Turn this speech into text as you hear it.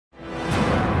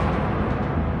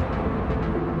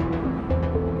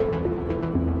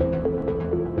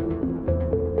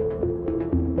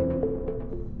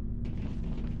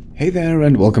Hey there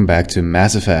and welcome back to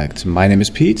Mass Effect. My name is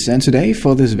Pete, and today,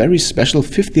 for this very special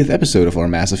 50th episode of our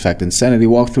Mass Effect Insanity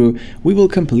walkthrough, we will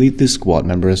complete the squad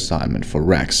member assignment for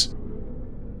Wrex.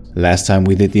 Last time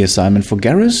we did the assignment for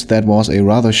Garrus. That was a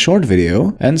rather short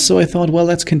video, and so I thought, well,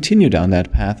 let's continue down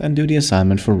that path and do the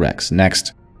assignment for Wrex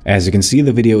next. As you can see,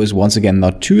 the video is once again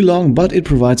not too long, but it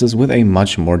provides us with a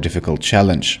much more difficult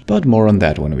challenge. But more on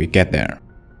that when we get there.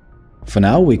 For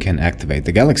now, we can activate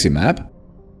the galaxy map,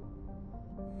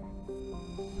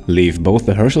 leave both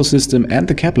the Herschel system and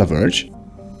the Kepler Verge,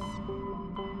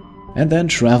 and then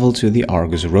travel to the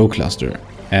Argos Rho cluster.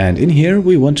 And in here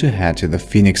we want to head to the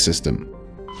Phoenix system.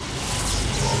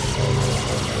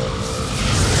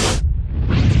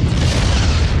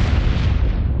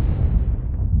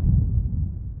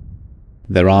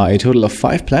 There are a total of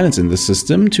 5 planets in this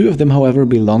system. 2 of them, however,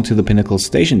 belong to the Pinnacle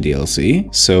Station DLC,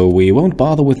 so we won't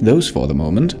bother with those for the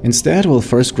moment. Instead, we'll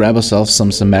first grab ourselves some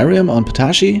samarium on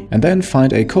Ptashi, and then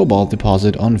find a cobalt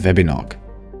deposit on Vebinok.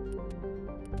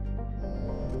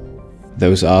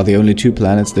 Those are the only 2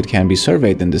 planets that can be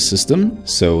surveyed in this system,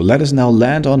 so let us now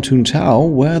land on Tuntau,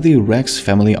 where the Wrex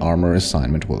family armor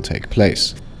assignment will take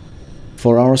place.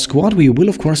 For our squad, we will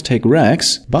of course take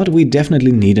Wrex, but we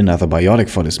definitely need another biotic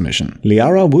for this mission.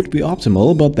 Liara would be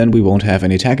optimal, but then we won't have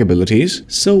any tech abilities,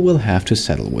 so we'll have to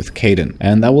settle with Kaidan,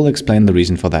 and I will explain the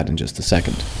reason for that in just a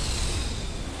second.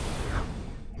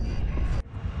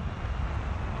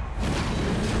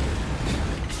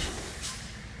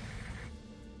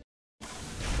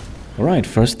 Alright,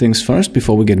 first things first,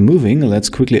 before we get moving, let's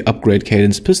quickly upgrade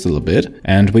Kaidan's pistol a bit,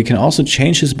 and we can also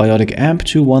change his biotic amp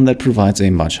to one that provides a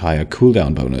much higher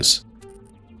cooldown bonus.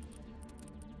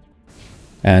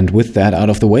 And with that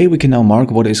out of the way, we can now mark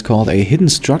what is called a hidden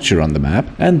structure on the map,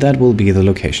 and that will be the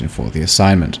location for the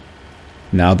assignment.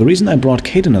 Now, the reason I brought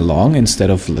Kaidan along instead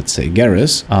of, let's say,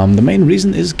 Garrus, the main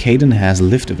reason is Kaidan has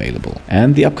lift available,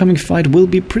 and the upcoming fight will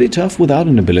be pretty tough without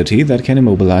an ability that can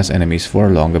immobilize enemies for a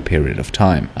longer period of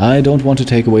time. I don't want to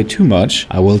take away too much.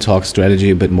 I will talk strategy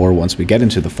a bit more once we get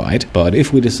into the fight, but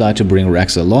if we decide to bring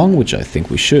Wrex along, which I think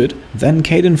we should, then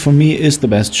Kaidan for me is the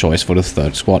best choice for the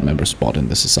 3rd squad member spot in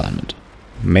this assignment.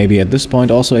 Maybe at this point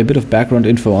also a bit of background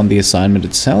info on the assignment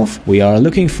itself. We are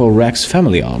looking for Wrex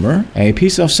family armor, a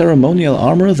piece of ceremonial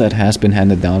armor that has been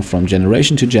handed down from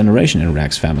generation to generation in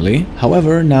Wrex family.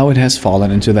 However, now it has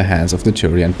fallen into the hands of the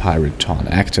Turian pirate Tonn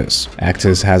Actus.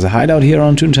 Actus has a hideout here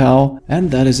on Tuntau, and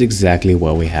that is exactly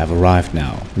where we have arrived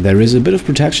now. There is a bit of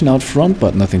protection out front,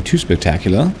 but nothing too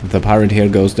spectacular. The pirate here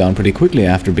goes down pretty quickly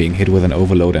after being hit with an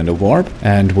overload and a warp,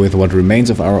 and with what remains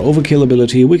of our overkill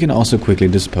ability, we can also quickly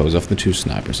dispose of the 2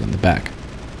 snipers in the back.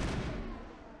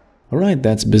 Alright,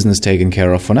 that's business taken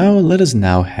care of for now. Let us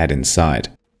now head inside.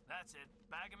 That's it.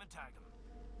 Bag 'em and tag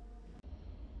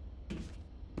 'em.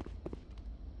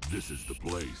 This is the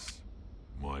place.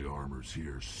 My armor's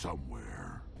here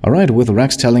somewhere. Alright, with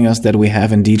Wrex telling us that we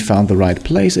have indeed found the right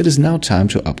place, it is now time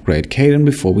to upgrade Kaidan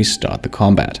before we start the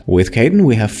combat. With Kaidan,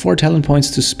 we have 4 talent points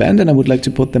to spend, and I would like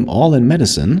to put them all in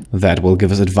medicine. That will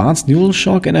give us advanced neural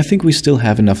shock, and I think we still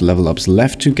have enough level ups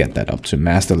left to get that up to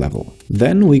master level.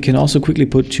 Then we can also quickly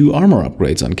put 2 armor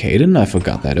upgrades on Kaidan. I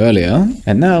forgot that earlier.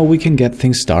 And now we can get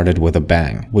things started with a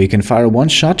bang. We can fire 1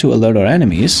 shot to alert our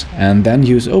enemies, and then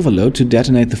use overload to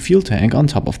detonate the fuel tank on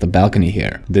top of the balcony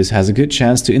here. This has a good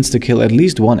chance to insta-kill at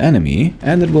least 1 enemy,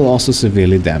 and it will also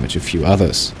severely damage a few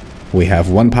others. We have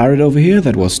 1 pirate over here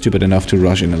that was stupid enough to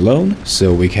rush in alone,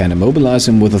 so we can immobilize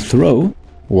him with a throw.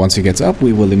 Once he gets up,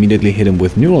 we will immediately hit him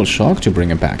with neural shock to bring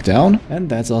him back down, and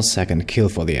that's our 2nd kill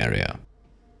for the area.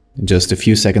 Just a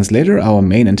few seconds later, our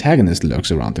main antagonist lurks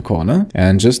around the corner,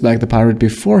 and just like the pirate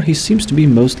before, he seems to be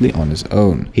mostly on his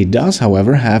own. He does,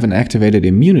 however, have an activated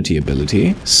immunity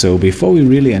ability, so before we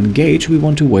really engage, we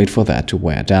want to wait for that to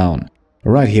wear down.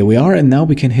 Right, here we are, and now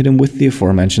we can hit him with the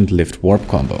aforementioned lift warp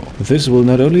combo. This will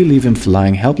not only leave him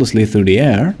flying helplessly through the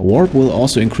air, warp will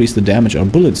also increase the damage our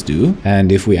bullets do,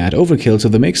 and if we add overkill to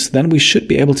the mix, then we should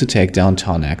be able to take down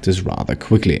Tonn Actus rather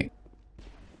quickly.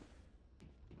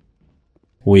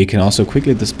 We can also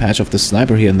quickly dispatch of the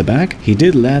sniper here in the back. He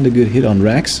did land a good hit on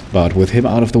Wrex, but with him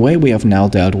out of the way, we have now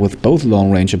dealt with both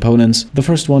long-range opponents. The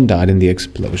first one died in the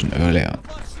explosion earlier.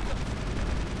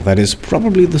 That is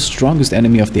probably the strongest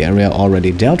enemy of the area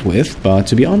already dealt with, but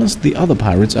to be honest, the other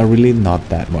pirates are really not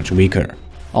that much weaker.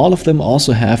 All of them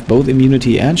also have both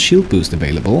immunity and shield boost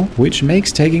available, which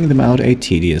makes taking them out a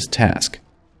tedious task.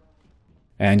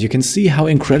 And you can see how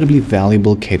incredibly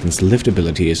valuable Kaidan's lift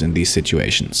ability is in these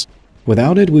situations.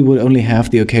 Without it, we would only have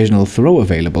the occasional throw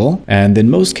available, and in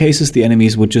most cases the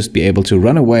enemies would just be able to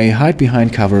run away, hide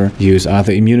behind cover, use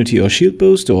either immunity or shield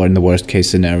boost, or in the worst case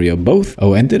scenario both.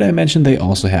 Oh, and did I mention they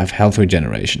also have health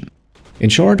regeneration. In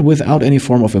short, without any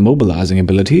form of immobilizing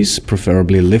abilities,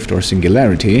 preferably lift or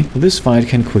singularity, this fight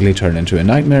can quickly turn into a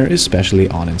nightmare, especially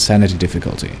on insanity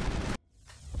difficulty.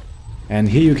 And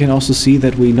here you can also see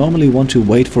that we normally want to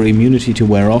wait for immunity to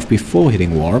wear off before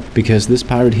hitting warp, because this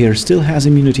pirate here still has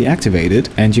immunity activated,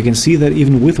 and you can see that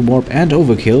even with warp and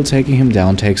overkill, taking him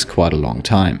down takes quite a long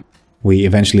time. We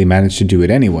eventually managed to do it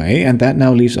anyway, and that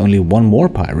now leaves only one more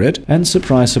pirate, and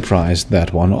surprise surprise,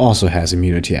 that one also has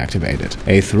immunity activated.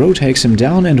 A throw takes him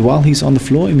down, and while he's on the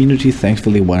floor, immunity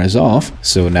thankfully wears off,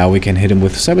 so now we can hit him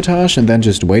with sabotage and then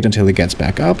just wait until he gets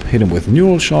back up, hit him with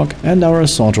neural shock, and our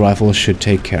assault rifle should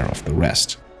take care of the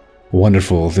rest.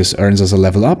 Wonderful, this earns us a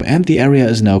level up and the area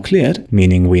is now cleared,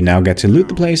 meaning we now get to loot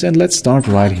the place, and let's start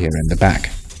right here in the back.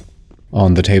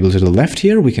 On the table to the left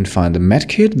here we can find a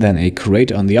medkit, then a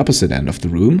crate on the opposite end of the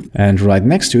room, and right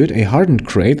next to it a hardened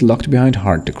crate locked behind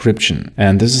hard decryption.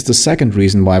 And this is the second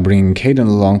reason why bringing Kaidan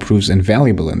along proves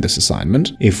invaluable in this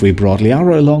assignment. If we brought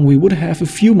Liara along, we would have a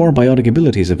few more biotic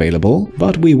abilities available,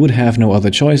 but we would have no other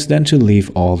choice than to leave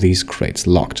all these crates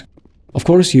locked. Of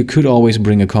course, you could always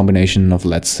bring a combination of,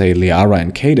 let's say, Liara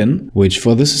and Kaidan, which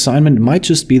for this assignment might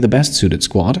just be the best suited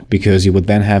squad, because you would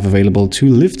then have available 2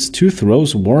 lifts, 2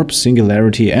 throws, warp,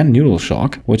 singularity and neural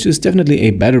shock, which is definitely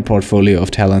a better portfolio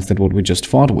of talents than what we just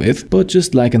fought with, but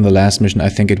just like in the last mission, I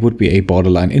think it would be a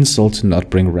borderline insult to not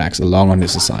bring Wrex along on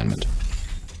this assignment.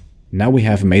 Now we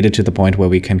have made it to the point where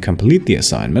we can complete the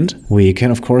assignment. We can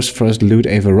of course first loot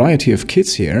a variety of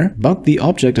kits here, but the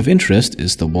object of interest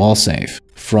is the wall safe.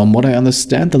 From what I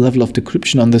understand, the level of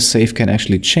decryption on this safe can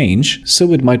actually change,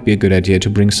 so it might be a good idea to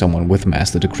bring someone with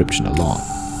master decryption along.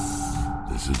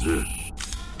 This is it.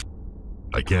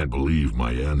 I can't believe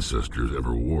my ancestors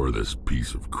ever wore this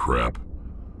piece of crap,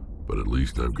 but at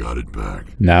least I've got it back.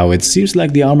 Now, it seems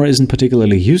like the armor isn't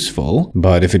particularly useful,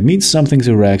 but if it means something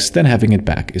to Wrex, then having it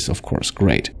back is of course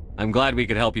great. I'm glad we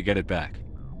could help you get it back.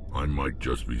 I might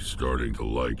just be starting to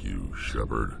like you,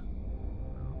 Shepard.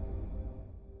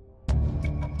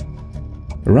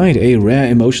 Right, a rare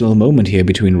emotional moment here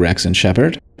between Wrex and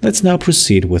Shepard. Let's now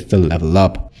proceed with the level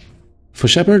up. For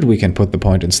Shepard, we can put the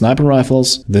point in sniper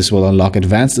rifles. This will unlock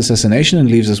advanced assassination and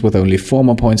leaves us with only 4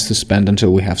 more points to spend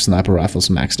until we have sniper rifles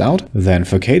maxed out. Then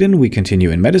for Kaidan, we continue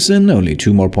in medicine, only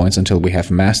 2 more points until we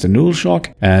have master neural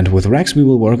shock. And with Wrex, we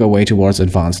will work our way towards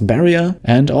advanced barrier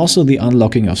and also the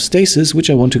unlocking of stasis, which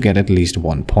I want to get at least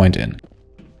 1 point in.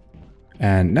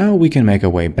 And now we can make our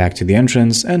way back to the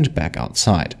entrance and back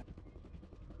outside.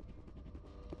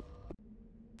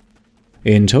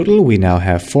 In total, we now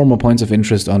have 4 more points of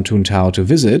interest on Tuntau to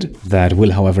visit. That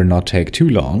will however not take too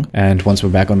long, and once we're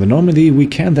back on the Normandy, we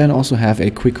can then also have a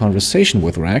quick conversation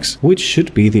with Wrex, which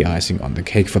should be the icing on the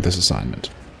cake for this assignment.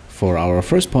 For our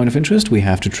first point of interest, we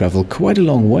have to travel quite a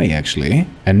long way actually.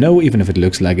 And no, even if it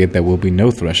looks like it, there will be no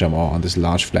thresher ore on this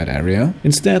large flat area.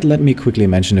 Instead, let me quickly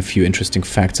mention a few interesting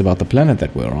facts about the planet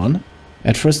that we're on.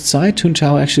 At first sight,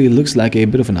 Tuntau actually looks like a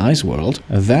bit of an ice world.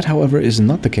 That, however, is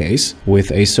not the case.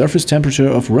 With a surface temperature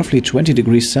of roughly 20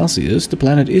 degrees Celsius, the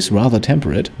planet is rather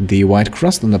temperate. The white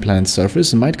crust on the planet's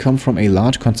surface might come from a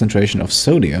large concentration of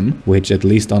sodium, which at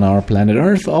least on our planet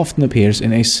Earth often appears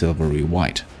in a silvery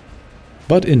white.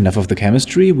 But enough of the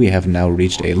chemistry, we have now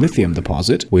reached a lithium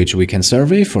deposit, which we can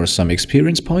survey for some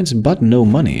experience points, but no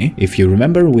money. If you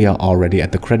remember, we are already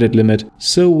at the credit limit,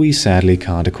 so we sadly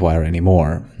can't acquire any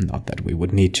more. Not that we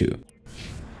would need to.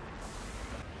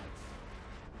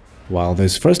 While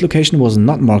this first location was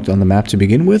not marked on the map to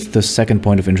begin with, the second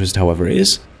point of interest, however,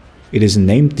 is. It is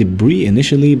named debris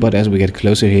initially, but as we get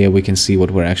closer here, we can see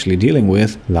what we're actually dealing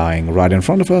with. Lying right in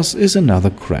front of us is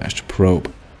another crashed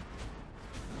probe.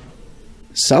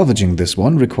 Salvaging this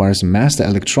one requires master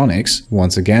electronics,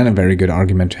 once again a very good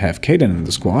argument to have Kaidan in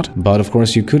the squad, but of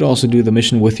course you could also do the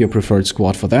mission with your preferred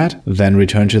squad for that, then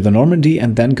return to the Normandy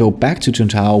and then go back to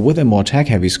Tuntau with a more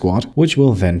tech-heavy squad, which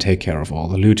will then take care of all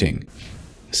the looting.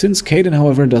 Since Kaidan,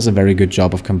 however, does a very good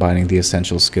job of combining the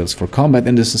essential skills for combat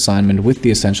in this assignment with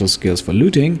the essential skills for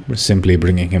looting, simply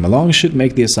bringing him along should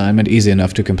make the assignment easy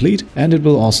enough to complete, and it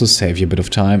will also save you a bit of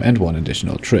time and 1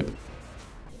 additional trip.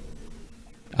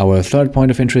 Our third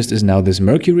point of interest is now this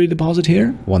mercury deposit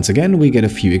here. Once again, we get a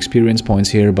few experience points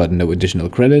here, but no additional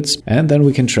credits, and then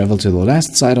we can travel to the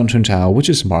last site on Tuntau, which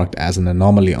is marked as an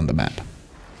anomaly on the map.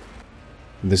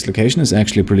 This location is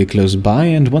actually pretty close by,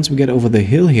 and once we get over the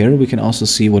hill here, we can also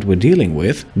see what we're dealing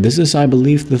with. This is, I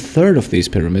believe, the third of these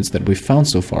pyramids that we've found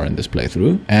so far in this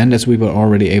playthrough, and as we were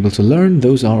already able to learn,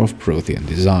 those are of Prothean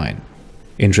design.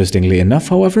 Interestingly enough,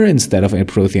 however, instead of a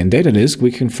Prothean data disk,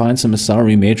 we can find some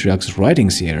Asari matriarch's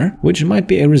writings here, which might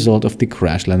be a result of the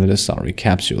crash-landed Asari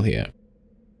capsule here.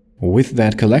 With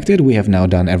that collected, we have now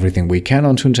done everything we can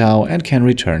on Tuntau and can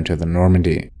return to the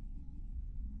Normandy.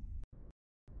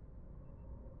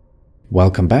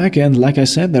 Welcome back, and like I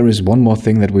said, there is one more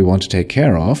thing that we want to take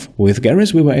care of. With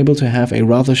Garrus, we were able to have a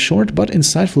rather short but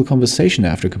insightful conversation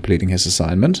after completing his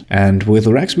assignment, and with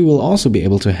Wrex we will also be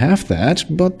able to have that,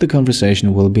 but the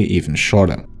conversation will be even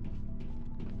shorter.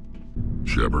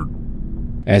 Shepard?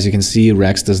 As you can see,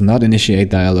 Wrex does not initiate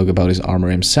dialogue about his armor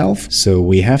himself, so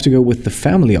we have to go with the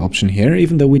family option here,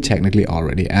 even though we technically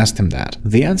already asked him that.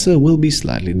 The answer will be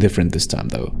slightly different this time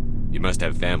though. You must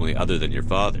have family other than your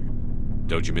father.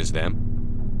 Don't you miss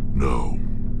them? No.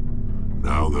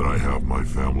 Now that I have my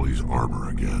family's armor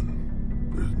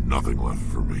again, there's nothing left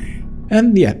for me.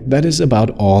 And yeah, that is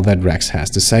about all that Wrex has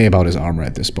to say about his armor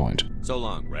at this point. So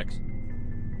long, Wrex.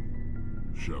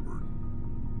 Shepard.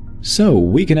 So,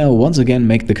 we can now once again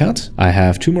make the cut. I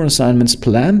have 2 more assignments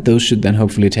planned, those should then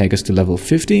hopefully take us to level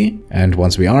 50, and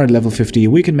once we are at level 50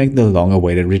 we can make the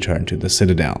long-awaited return to the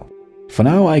Citadel. For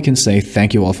now I can say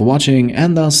thank you all for watching,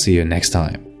 and I'll see you next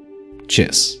time.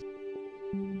 Cheers.